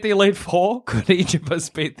 Could you beat the Elite Four? Could each of us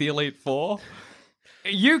beat the Elite Four?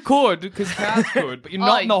 You could, because Cass could, but you're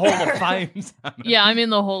not in the Hall of Fame. Sam. Yeah, I'm in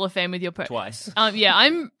the Hall of Fame with your Pokemon. Twice. Yeah,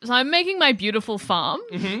 I'm making my beautiful farm.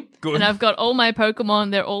 Good. And I've got all my Pokemon.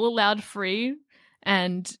 They're all allowed free.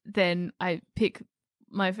 And then I pick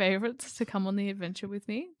my favorites to come on the adventure with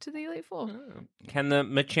me to the Elite Four. Can the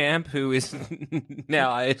Machamp, who is now,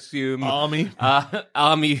 I assume, Army,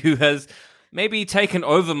 who has maybe taken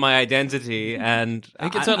over my identity, and he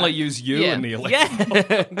could certainly use you in the Elite Four.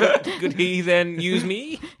 Could he then use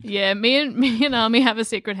me? Yeah, me and Army have a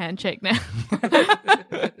secret handshake now.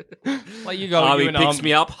 Like you got Army picks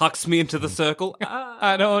me up, hucks me into the circle.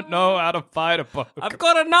 I don't know how to fight a Pokemon. I've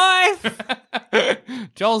got a knife.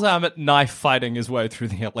 Joel's at knife fighting his way through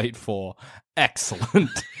the Elite Four. Excellent.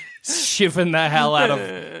 Shivering the hell out of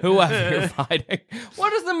whoever you're fighting.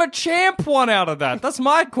 What does the Machamp want out of that? That's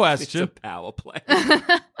my question. It's a power play.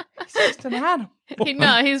 He's just an animal.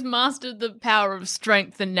 He's mastered the power of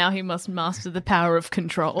strength, and now he must master the power of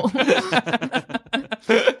control.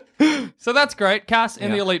 So that's great. Cass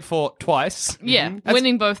in the Elite Four twice. Yeah,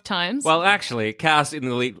 winning both times. Well, actually, Cass in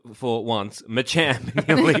the Elite Four once, Machamp in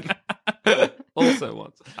the Elite also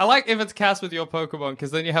once. I like if it's Cass with your Pokemon,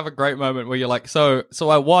 because then you have a great moment where you're like, so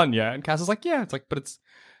I won, yeah? And Cass is like, yeah. It's like, but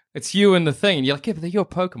it's you and the thing. And you're like, yeah, but they're your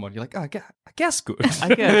Pokemon. You're like, oh, I guess good.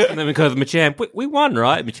 I guess. And then we go to Machamp, we won,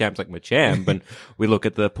 right? Machamp's like, Machamp. And we look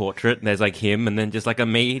at the portrait, and there's like him, and then just like a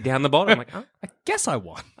me down the bottom. I'm like, oh, I guess I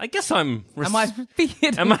won. I guess I'm... Am I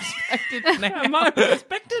feared and respected now? Am I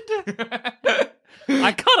respected?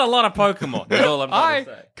 I cut a lot of Pokemon, that's all I'm trying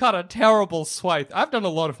to say. Cut a terrible swathe. I've done a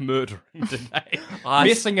lot of murdering today.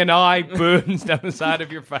 Missing an eye, burns down the side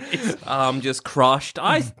of your face. I'm just crushed.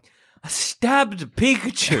 I stabbed a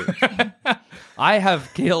Pikachu. I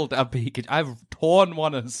have killed a Pikachu. I've torn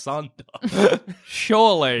one asunder.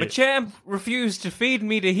 Surely. Machamp refused to feed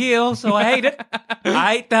me to heal, so I ate it.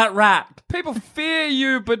 I ate that rat. People fear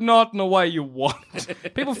you, but not in a way you want.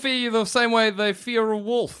 People fear you the same way they fear a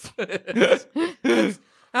wolf.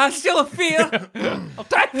 Still a fear.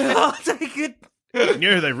 I'll take it. You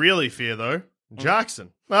know who they really fear, though?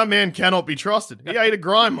 Jackson. That man cannot be trusted. He ate a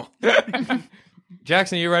Grimer.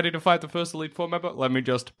 Jackson, are you ready to fight the first Elite Four member? Let me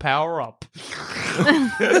just power up. No,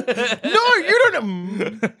 you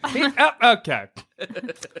don't. Okay.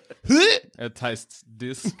 It tastes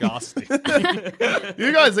disgusting.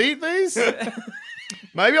 You guys eat these?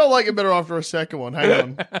 Maybe I'll like it better after a second one. Hang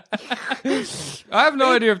on. I have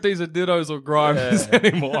no idea if these are Dittos or Grimers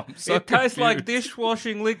anymore. So it tastes like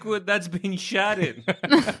dishwashing liquid that's been shat in.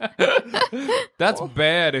 That's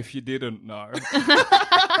bad if you didn't know. Go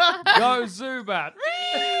Zubat.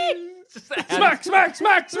 Smack, smack,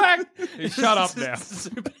 smack, smack. Shut up now.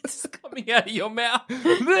 Zubat's coming out of your mouth.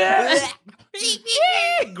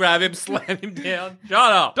 Grab him, slam him down.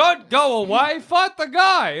 Shut up. Don't go away. Fight the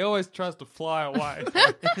guy. He always tries to fly away.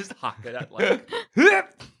 Just huck it at like.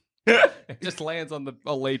 It just lands on the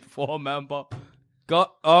Elite Four member.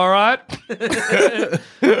 All right.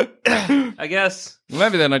 I guess.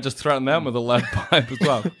 Maybe then I just threaten them with a lead pipe as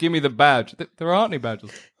well. Give me the badge. There aren't any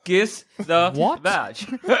badges. Kiss the badge.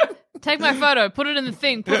 Take my photo. Put it in the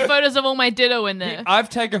thing. Put photos of all my Ditto in there. I've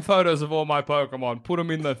taken photos of all my Pokemon. Put them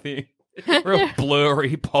in the thing. Real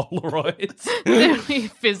blurry Polaroids.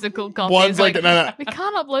 Physical copies. One's like, no. We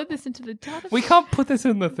can't upload this into the database. We can't put this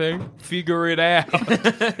in the thing. Figure it out.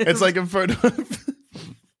 It's like a photo of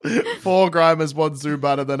 4 Grimers, 1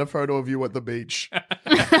 Zubat, and then a photo of you at the beach.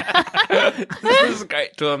 This is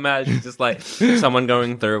great to imagine. Just like someone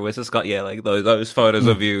going through. It's just got like those photos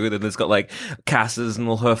of you. Then it's got like Cass's and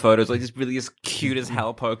all her photos. Like just really just cute as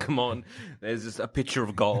hell Pokemon. There's just a picture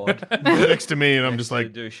of God next to me, and I'm just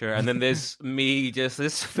like, Dusha. And then there's me, just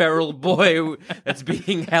this feral boy that's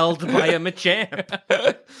being held by a Machamp.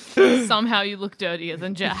 Somehow you look dirtier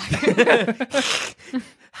than Jack.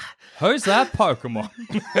 Who's that Pokemon?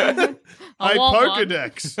 I want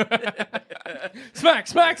Pokedex. Smack,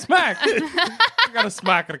 smack, smack. I gotta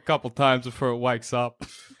smack it a couple times before it wakes up.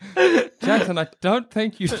 Jackson, I don't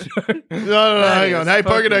think you should. No, hang on. Hey,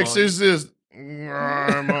 Pokemon. Pokedex, who's this?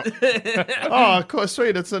 Grimer. Oh, of course,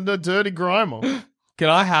 sweet. It's a dirty Grimer. Can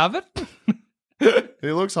I have it?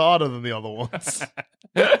 He looks harder than the other ones.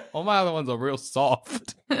 All my other ones are real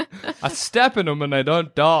soft. I step in them and they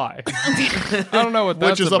don't die. I don't know what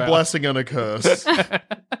that's Which is about. a blessing and a curse.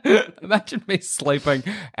 Imagine me sleeping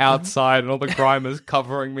outside and all the Grimers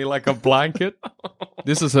covering me like a blanket.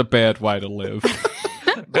 This is a bad way to live.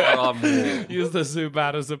 Use the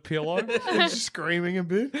Zubat as a pillow. Screaming a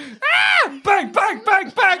bit. Bang, bang, bang,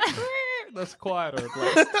 bang. That's quieter at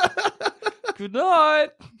least. Good night.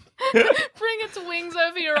 Bring its wings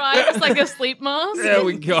over your eyes. It's like a sleep mask. There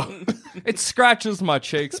we go. It scratches my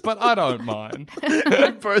cheeks, but I don't mind.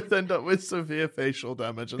 Both end up with severe facial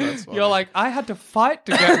damage, and that's fine. You're like, I had to fight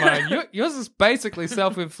to get mine. Yours is basically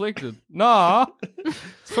self-inflicted. Nah,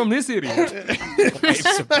 it's from this idiot.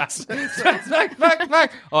 Smack, smack, smack,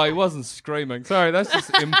 smack. Oh, he wasn't screaming. Sorry, that's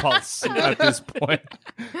just impulse at this point.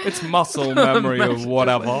 It's muscle memory of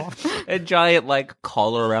whatever. A giant like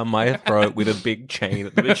collar around my throat with a big chain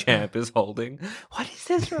that the Machamp is holding. What is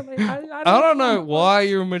this really? I don't know why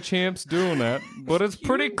your Machamp's doing that, but it's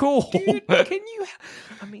pretty cool. Dude, can you?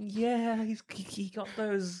 I mean, yeah, he got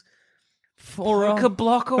those Poker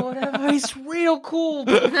block or whatever. He's real cool.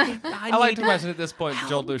 I like to imagine at this point,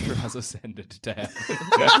 Joel Dusha has ascended to heaven.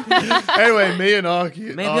 Anyway, me and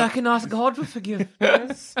Arky. Maybe I can ask God for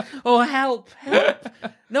forgiveness or help.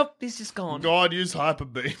 Nope, he's just gone. God, use Hyper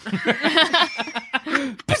Beam.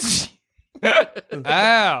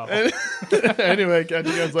 Ow. Anyway, Catchy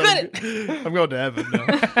goes like, I'm going to heaven now.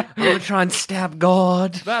 I'm going to try and stab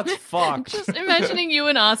God. That's fucked. Just imagining you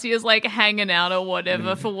and Arcee as like hanging out or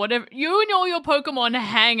whatever for whatever. You and all your Pokemon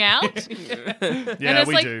hang out. Yeah, and it's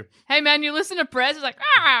we like, do. hey man, you listen to prayers. It's like,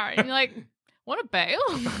 and you're like, want to bail?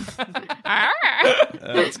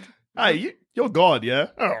 Hey, you're God, yeah?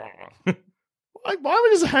 Why are we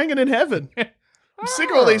just hanging in heaven? I'm sick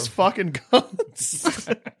of all these fucking guns.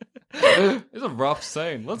 It's a rough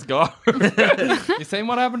scene. Let's go. You seen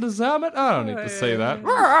what happened to Zamet? I don't need to see that.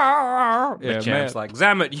 Yeah, Champ's like,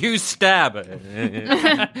 Zamet, you stab it.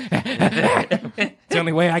 It's the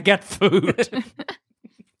only way I get food.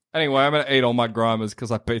 Anyway, I'm going to eat all my Grimers because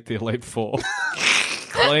I beat the Elite Four.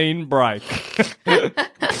 Clean break.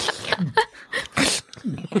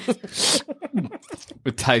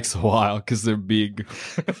 It takes a while because they're big.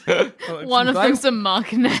 One of them's a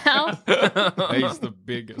mug now. He's the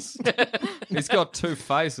biggest. He's got two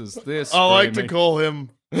faces. I like to call him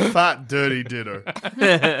Fat Dirty Ditto.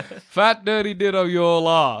 Fat Dirty Ditto, you're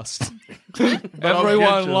last.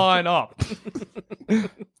 Everyone line up.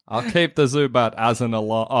 I'll keep the Zubat as an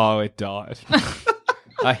alarm. Oh, it died.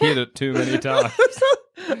 I hit it too many times.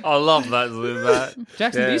 I love that Zubat.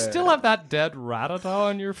 Jackson, do you still have that dead Rattata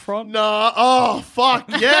on your front? Nah, oh, fuck,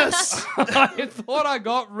 yes. I thought I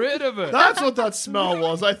got rid of it. That's what that smell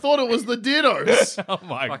was. I thought it was the Dittos. Oh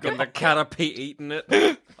my Fucking god. the Caterpie eating it.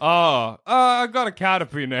 I got a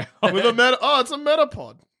Caterpie now. With a it's a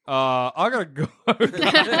Metapod. I gotta go.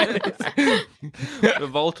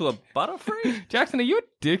 Evolve to a Butterfree? Jackson, are you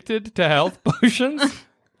addicted to health potions?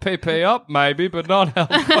 PP up, maybe, but not health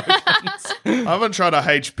potions. I haven't tried a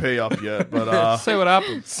HP up yet, but See what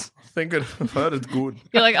happens. I've heard it's good.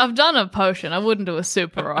 You're like, I've done a potion. I wouldn't do a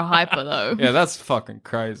super or a hyper though. Yeah, that's fucking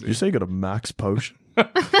crazy. You say you got a max potion?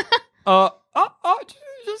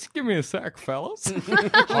 Just give me a sec, fellas. I'm Harden,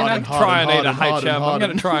 going to try and eat a harden, HM. I'm harden.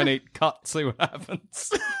 going to try and eat cut, see what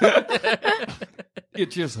happens. It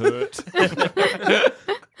just hurt.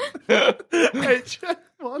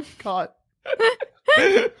 One cut.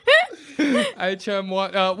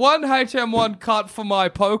 HM1, one HM1 cut for my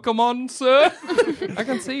Pokemon, sir. I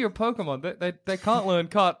can see your Pokemon. They can't learn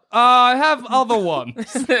cut. I have other ones.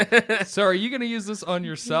 Sir, are you going to use this on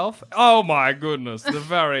yourself? Oh my goodness, the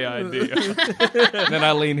very idea. And then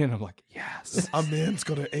I lean in, I'm like, yes. A man's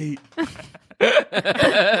got to eat. I'm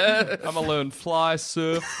going to learn fly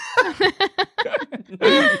surf.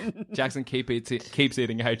 Jackson keeps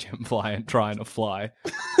eating HM fly and trying to fly.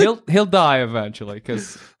 He'll die eventually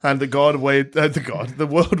because And the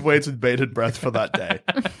world waits with bated breath for that day.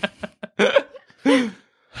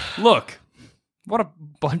 look, what a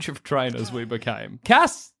bunch of trainers we became.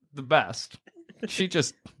 Cass, the best. She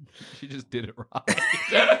just did it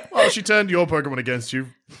right. Well, she turned your Pokemon against you,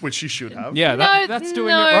 which she should have. Yeah, that's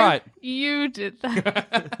doing it right. You did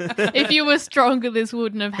that. If you were stronger, this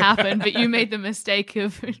wouldn't have happened, but you made the mistake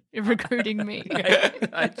of recruiting me.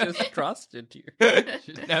 I just trusted you.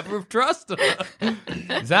 Should never have trusted her.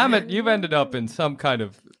 Zamet, you've ended up in some kind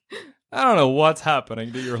of... I don't know what's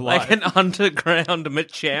happening to your life. Like an underground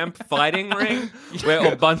Machamp fighting ring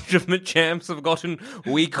where a bunch of Machamps have gotten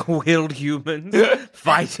weak-willed humans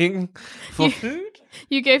fighting for food?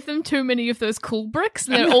 You gave them too many of those cool bricks,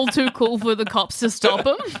 and they're all too cool for the cops to stop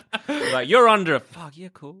them. Like, you're under a... Fuck, you're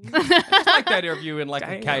cool. It's like the idea of you in like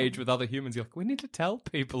a cage with other humans. You're like, we need to tell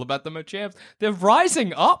people about the Machamps. They're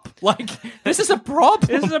rising up. Like, this is a problem.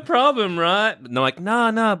 This is a problem, right? And they're like,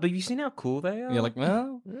 no, but you seen how cool they are? You're like,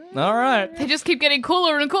 well, all right. They just keep getting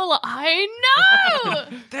cooler and cooler. I know!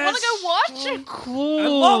 Want to go watch? So cool. I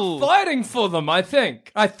love fighting for them, I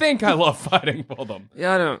think. I love fighting for them.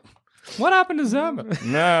 Yeah, I don't... What happened to Zamet?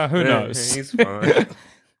 No, who knows? He's fine.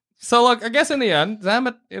 So, look, I guess in the end,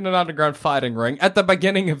 Zamet in an underground fighting ring at the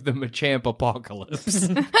beginning of the Machamp apocalypse.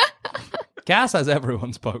 Cass has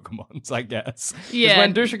everyone's Pokemons, I guess. 'Cause Yeah.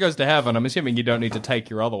 when Dusha goes to heaven, I'm assuming you don't need to take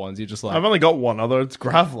your other ones. You just like, I've only got one other. It's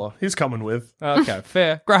Graveler. He's coming with. okay,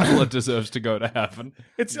 fair. Graveler deserves to go to heaven.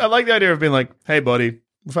 I like the idea of being like, hey, buddy,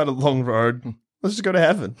 we've had a long road. Let's just go to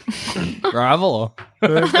heaven. Graveler.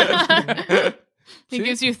 He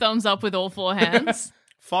gives you thumbs up with all four hands.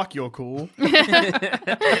 Fuck, you're cool.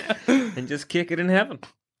 And just kick it in heaven.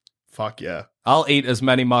 Fuck yeah. I'll eat as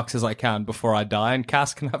many mucks as I can before I die, and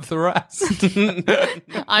Cass can have the rest.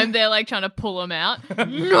 I'm there like trying to pull him out.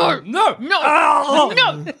 No! No!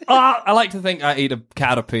 I like to think I eat a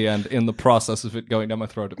Caterpie, and in the process of it going down my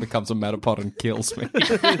throat, it becomes a Metapod and kills me.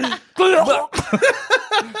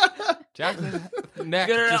 Jackson's neck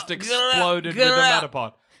just exploded with the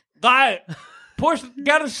Metapod. Die!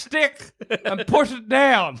 Get a stick and push it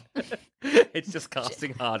down. It's just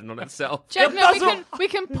casting harden on itself. Jack, no, we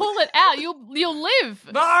can pull it out. You'll live.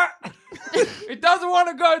 No! It doesn't want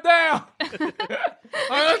to go down.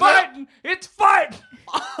 I'm fighting. It's fighting.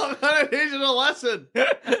 I'm gonna teach it a lesson.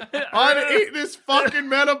 I'm gonna eat this fucking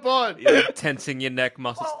Metapod. You're tensing your neck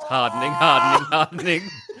muscles. Hardening. hardening.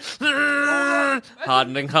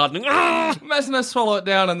 Imagine I swallow it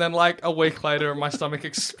down and then like a week later my stomach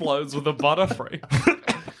explodes with a Butterfree.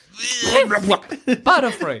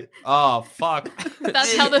 Butterfree. Oh, fuck.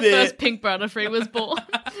 That's how the first pink Butterfree was born.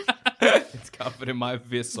 It's covered in my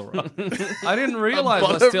viscera. I didn't realize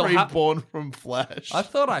I still Butterfree had... born from flesh. I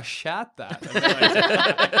thought I shat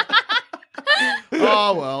that.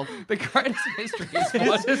 Oh, well. The greatest mystery is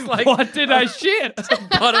It's just like what did I shit?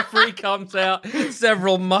 Butterfree comes out,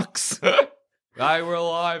 several mucks. I were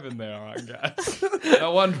alive in there, I guess.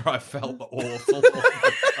 No wonder I felt awful.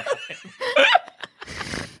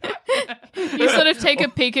 You sort of take a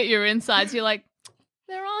peek at your insides. You're like,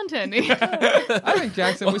 there aren't any. I think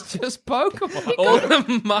Jackson was just Pokemon. All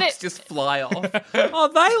the mucks just fly off. Oh,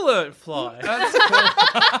 they learned fly. That's cool.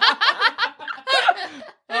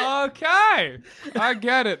 Okay. I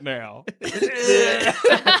get it now.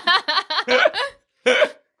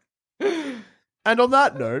 And on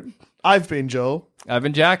that note, I've been Joel. I've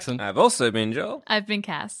been Jackson. I've also been Joel. I've been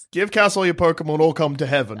Cass. Give Cass all your Pokemon, all come to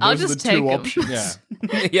heaven. I'll Those are the just take two 'em. options. Yeah.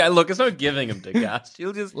 Yeah, look, it's not giving him to Gas.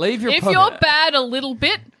 You'll just... Leave your If Pokemon. you're bad a little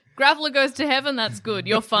bit, Graveler goes to heaven, that's good.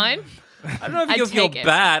 You're fine. I don't know if I'd you feel take it.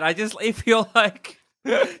 bad. I just if you're like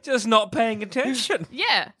just not paying attention.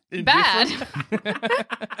 Yeah. Bad.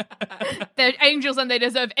 They're angels and they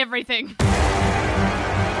deserve everything.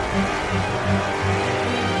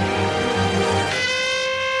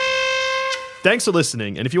 Thanks for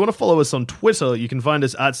listening, and if you want to follow us on Twitter, you can find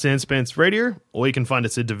us at Sanspants Radio, or you can find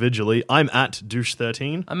us individually. I'm at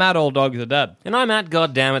Douche13. I'm at All Dogs Are Dead. And I'm at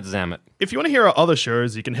Goddammit Zammit. If you want to hear our other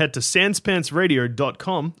shows, you can head to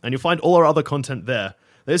sanspantsradio.com, and you'll find all our other content there.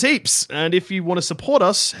 There's heaps, and if you want to support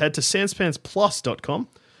us, head to sanspantsplus.com.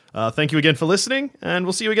 Thank you again for listening, and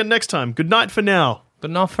we'll see you again next time. Good night for now.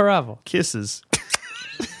 But not forever. Kisses.